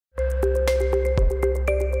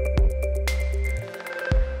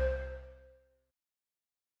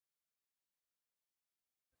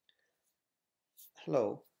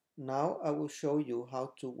Hello, now I will show you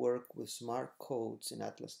how to work with smart codes in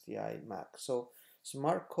ATLAS.ti Mac. So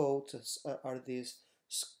smart codes are these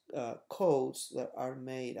codes that are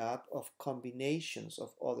made up of combinations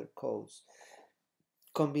of other codes.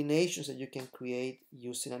 Combinations that you can create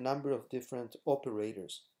using a number of different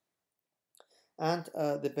operators. And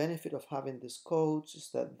the benefit of having these codes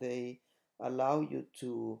is that they allow you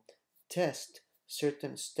to test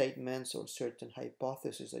certain statements or certain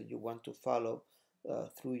hypotheses that you want to follow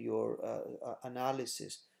through your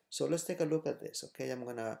analysis. So let's take a look at this. Okay, I'm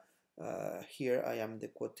gonna here I am the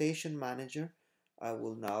quotation manager. I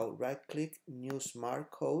will now right click new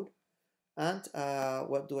smart code, and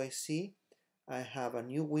what do I see? I have a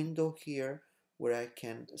new window here where I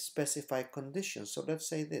can specify conditions. So let's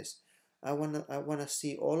say this. I wanna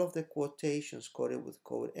see all of the quotations coded with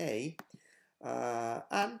code A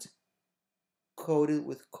and coded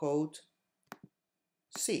with code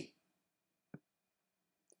C.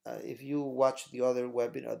 If you watch the other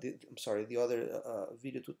webinar, the other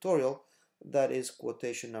video tutorial, that is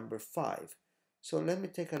quotation number 5. So let me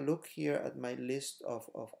take a look here at my list of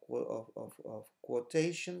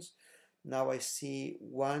quotations. Now I see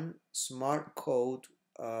one smart code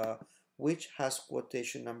which has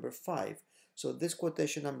quotation number 5. So this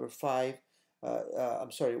quotation number 5,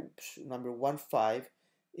 number 15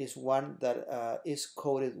 is one that is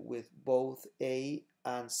coded with both A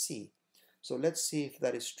and C. So let's see if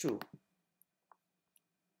that is true.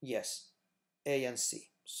 Yes, A and C.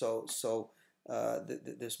 So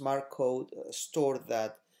the smart code stored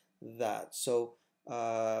that. So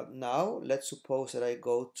now let's suppose that I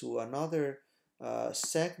go to another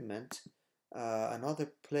segment,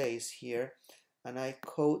 another place here, and I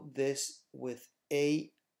code this with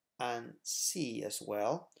A and C as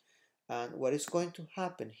well. And what is going to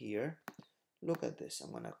happen here, look at this. I'm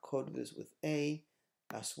going to code this with A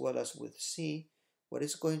as well as with C. What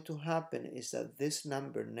is going to happen is that this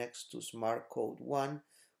number next to smart code 1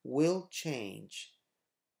 will change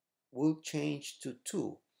to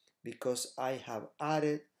 2 because I have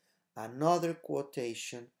added another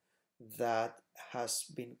quotation that has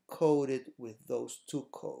been coded with those two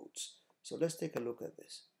codes. So let's take a look at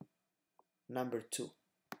this. Number 2.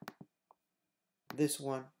 This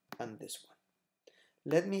one and this one.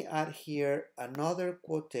 Let me add here another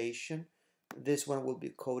quotation. This one will be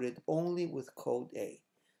coded only with code A.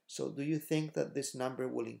 So do you think that this number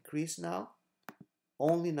will increase now?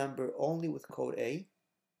 Only with code A?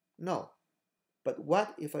 No. But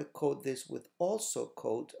what if I code this with also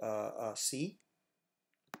code C?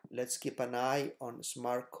 Let's keep an eye on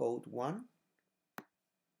smart code 1.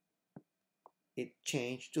 It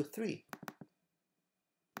changed to 3.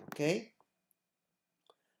 Okay?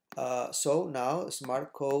 So now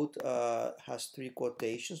smart code has 3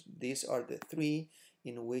 quotations. These are the 3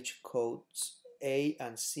 in which codes A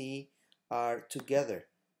and C are together,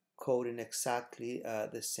 coding exactly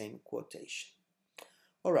the same quotation.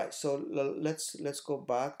 All right, so let's go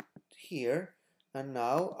back here, and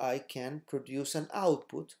now I can produce an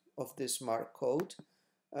output of this smart code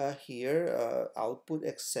here, output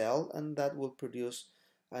Excel, and that will produce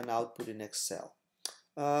an output in Excel.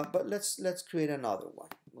 But let's create another one.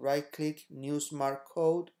 Right click new smart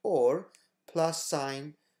code or plus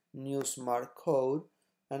sign new smart code,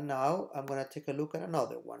 and now I'm going to take a look at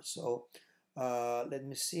another one. So let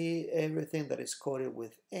me see everything that is coded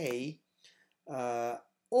with A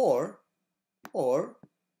or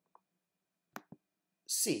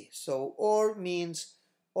C. So or means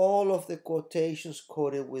all of the quotations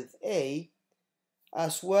coded with A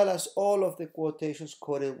as well as all of the quotations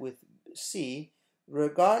coded with C,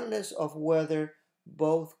 regardless of whether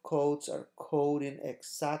both codes are coding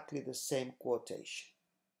exactly the same quotation.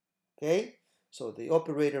 Okay, so the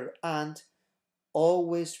operator AND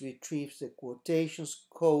always retrieves the quotations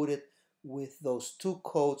coded with those two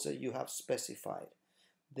codes that you have specified.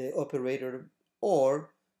 The operator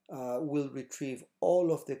OR will retrieve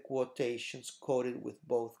all of the quotations coded with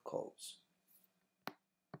both codes.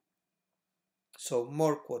 So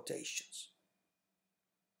more quotations.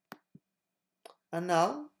 And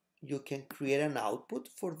now you can create an output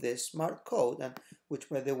for this smart code, and which,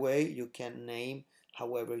 by the way, you can name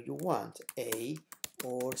however you want, A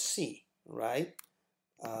or C, right?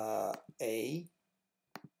 A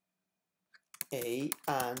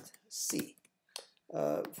and C.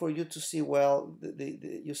 For you to see well,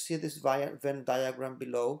 you see this Venn diagram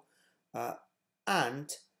below, and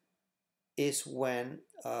is when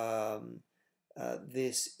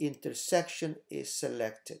this intersection is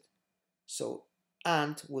selected. So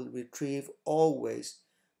AND will retrieve always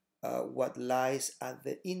what lies at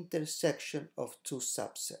the intersection of two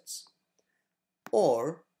subsets.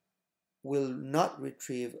 Or will not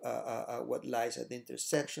retrieve what lies at the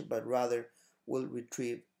intersection, but rather will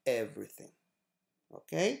retrieve everything.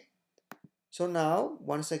 Okay? So now,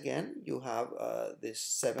 once again, you have these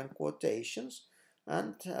 7 quotations,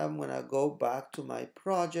 and I'm gonna go back to my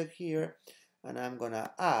project here, and I'm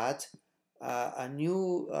gonna add a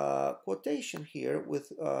new quotation here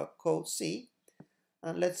with code C,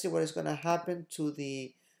 and let's see what is gonna happen to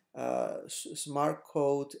the smart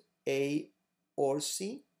code A or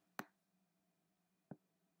C.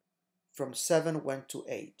 From 7 went to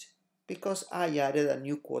 8 because I added a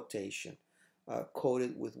new quotation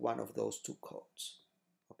coded with one of those 2 codes.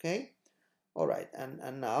 Okay? All right,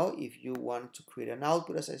 and now if you want to create an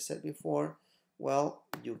output, as I said before, well,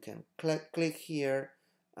 you can click here,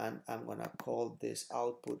 and I'm gonna call this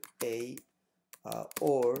output A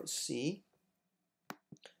or C.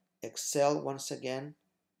 Excel, once again,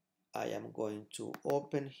 I am going to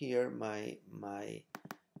open here my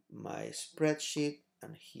spreadsheet,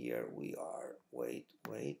 and here we are. Wait.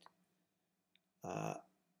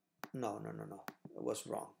 No, it was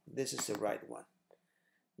wrong. This is the right one.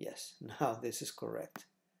 Yes, now this is correct.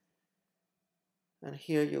 And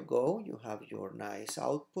here you go. You have your nice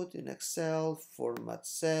output in Excel, format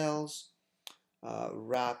cells,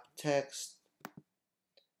 wrap text,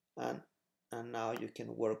 and now you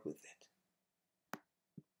can work with it.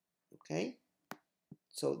 Okay?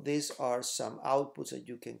 So these are some outputs that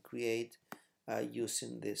you can create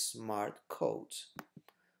using these smart codes.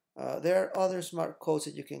 There are other smart codes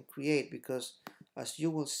that you can create because, as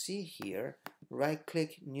you will see here,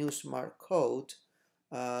 right-click New Smart Code.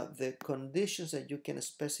 The conditions that you can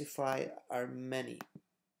specify are many.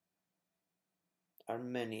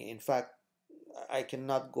 In fact, I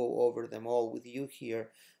cannot go over them all with you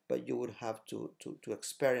here, but you would have to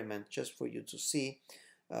experiment just for you to see.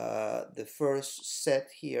 The first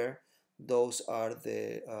set here, those are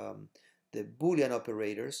the Boolean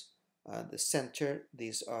operators. The center,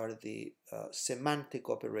 these are the semantic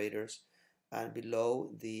operators, and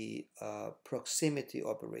below the proximity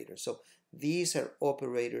operators. So these are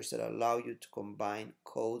operators that allow you to combine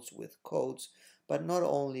codes with codes, but not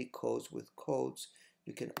only codes with codes,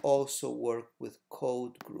 you can also work with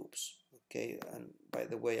code groups. Okay, and by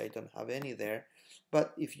the way, I don't have any there,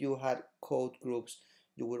 but if you had code groups,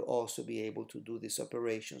 you would also be able to do these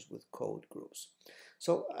operations with code groups.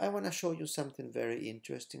 So I want to show you something very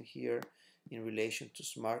interesting here in relation to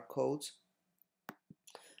smart codes.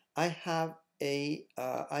 I have a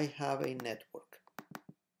network.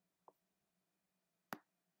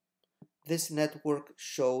 This network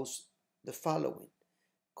shows the following.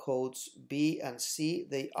 Codes B and C,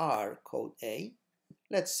 they are code A.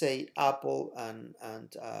 Let's say apple and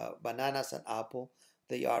bananas and apple,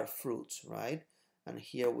 they are fruits, right? And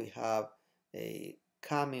here we have a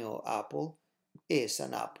cameo apple is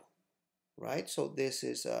an apple, right? So this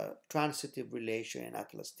is a transitive relation in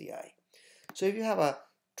ATLAS.ti. So if you have a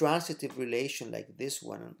transitive relation like this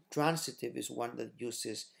one, transitive is one that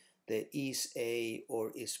uses the is a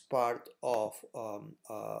or is part of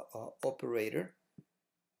operator.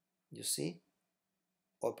 You see?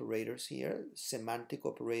 Operators here, semantic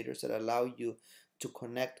operators that allow you to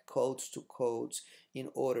connect codes to codes in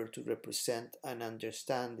order to represent an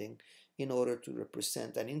understanding, in order to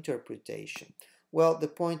represent an interpretation. Well, the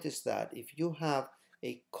point is that if you have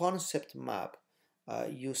a concept map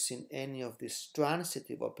using any of these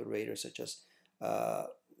transitive operators, such as,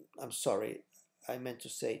 I'm sorry, I meant to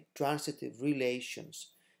say transitive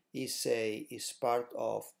relations is part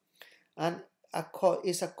of, and a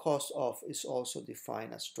cause of is also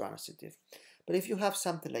defined as transitive. But if you have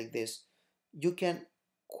something like this, you can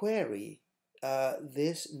query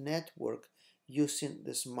this network using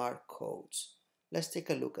the smart codes. Let's take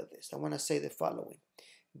a look at this. I want to say the following.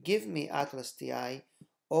 Give me ATLAS.ti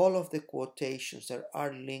all of the quotations that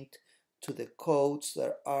are linked to the codes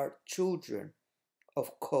that are children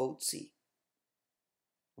of code C.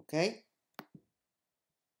 Okay?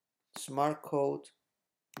 Smart code,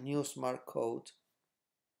 new smart code,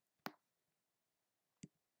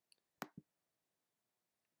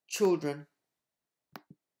 children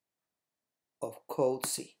of code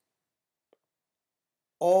C.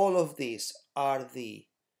 All of these are the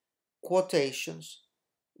quotations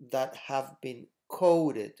that have been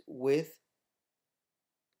coded with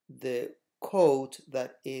the code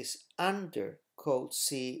that is under code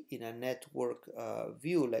C in a network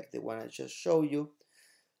view like the one I just showed you,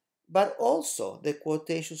 but also the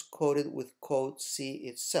quotations coded with code C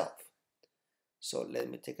itself. So let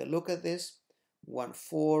me take a look at this.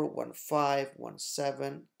 1.4, 1.5,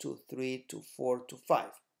 1.7, 2.3, 2.4, 2.5.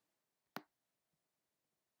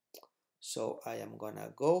 So I am gonna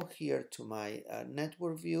go here to my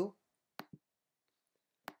network view,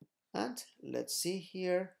 And let's see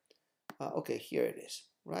here. Okay, here it is,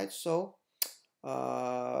 right? So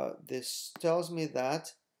this tells me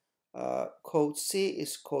that code C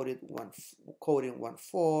is coding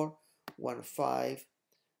 1.4, 1.5,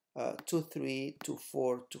 2.3,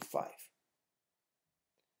 2.4, 2.5.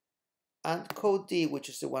 And code D, which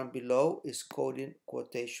is the one below, is coding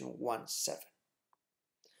quotation 1.7.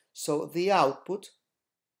 So the output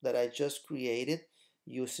that I just created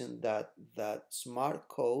using that smart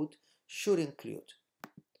code should include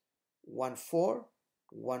 1.4,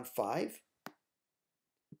 1.5,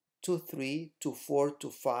 2.3, 2.4,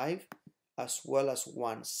 2.5, as well as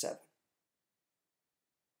 1.7.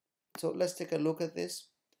 So let's take a look at this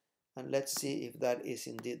and let's see if that is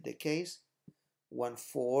indeed the case.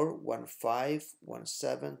 1.4, 1.5,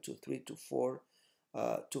 1.7, 2.3,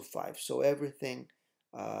 2.4, 2.5. So everything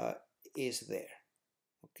is there.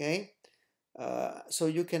 Okay. So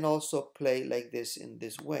you can also play like this in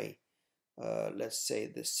this way. Let's say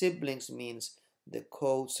the siblings means the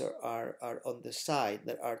codes are on the side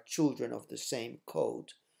that are children of the same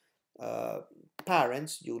code.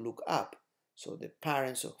 Parents, you look up. So the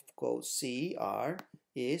parents of code C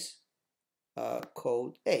is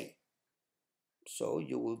code A. So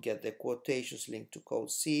you will get the quotations linked to code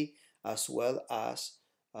C as well as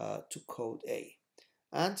to code A.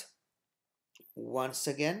 And once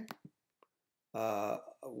again,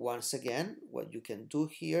 what you can do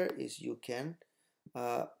here is you can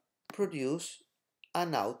produce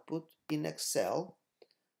an output in Excel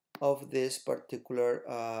of this particular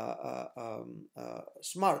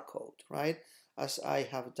smart code, right? As I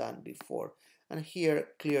have done before. And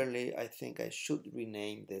here, clearly, I think I should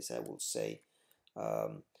rename this. I will say,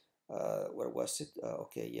 where was it?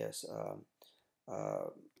 Okay, yes,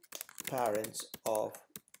 parents of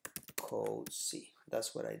code C.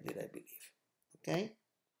 That's what I did, I believe. Okay.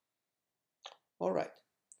 All right.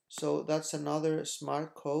 So that's another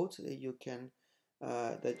smart code that you can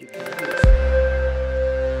use.